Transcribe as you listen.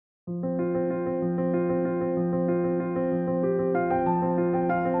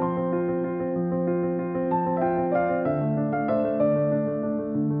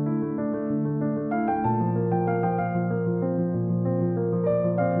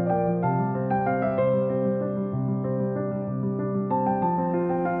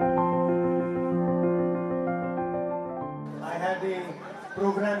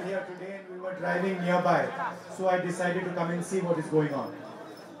program here today and we were driving nearby. So I decided to come and see what is going on.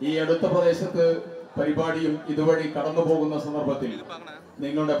 ഈ അടുത്ത പ്രദേശത്ത് പരിപാടിയും ഇതുവഴി കടന്നു പോകുന്ന സന്ദർഭത്തിൽ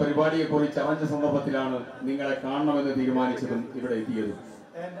നിങ്ങളുടെ പരിപാടിയെക്കുറിച്ച് അറിഞ്ഞ സന്ദർഭത്തിലാണ് നിങ്ങളെ കാണണമെന്ന് തീരുമാനിച്ചതും ഇവിടെ എത്തിയതും.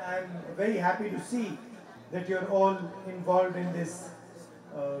 And I'm very happy to see that you're all involved in this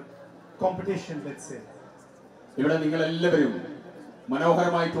competition, let's say. ഇവിടെ നിങ്ങൾ എല്ലാവരും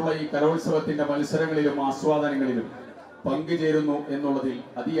മനോഹരമായിട്ടുള്ള ഈ കലോത്സവത്തിന്റെ മത്സരങ്ങളിലും ആസ്വാദനങ്ങളിലും പങ്കുചേരുന്നു എന്നുള്ളതിൽ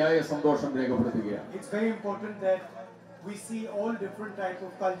അതിയായ സന്തോഷം രേഖപ്പെടുത്തുകയാണ്. It's very important that we see all different types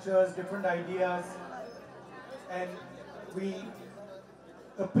of cultures, different ideas, and we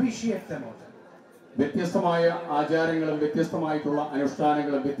appreciate them all. വ്യത്യസ്തമായ ആചാരങ്ങളും വ്യത്യസ്തമായിട്ടുള്ള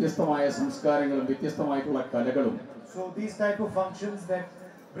അനുഷ്ഠാനങ്ങളും വ്യത്യസ്തമായ സംസ്കാരങ്ങളും വ്യത്യസ്തമായിട്ടുള്ള കലകളും. So these type of functions that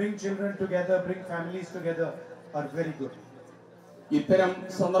bring children together, bring families together are very good. ഇത്തരം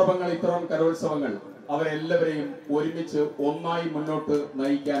സന്ദർഭങ്ങൾ, ഇത്തരം കലോത്സവങ്ങൾ അവരെല്ലാവരെയും ഒരുമിച്ച് ഒന്നായി മുന്നോട്ട്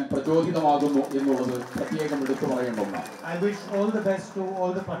നയിക്കാൻ പ്രചോദിതമാകുന്നു എന്നുള്ളത് പ്രത്യേകം എടുത്തു പറയേണ്ട ഒന്നാണ്. I wish all the best to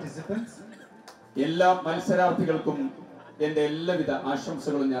all the participants. എല്ലാ മത്സരാർത്ഥികൾക്കും എൻ്റെ എല്ലാവിധ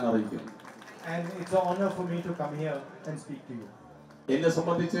ആശംസകളും ഞാൻ അറിയിക്കുന്നു. And it's an honor for me to come here and speak to you. എന്നെ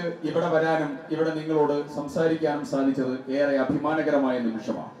സംബന്ധിച്ച് ഇവിടെ വരാനും ഇവിടെ നിങ്ങളോട് സംസാരിക്കാനും സാധിച്ചത് ഏറെ അഭിമാനകരമായ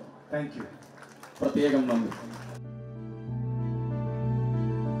നിമിഷമാണ്. Thank you. പ്രത്യേകം നന്ദി.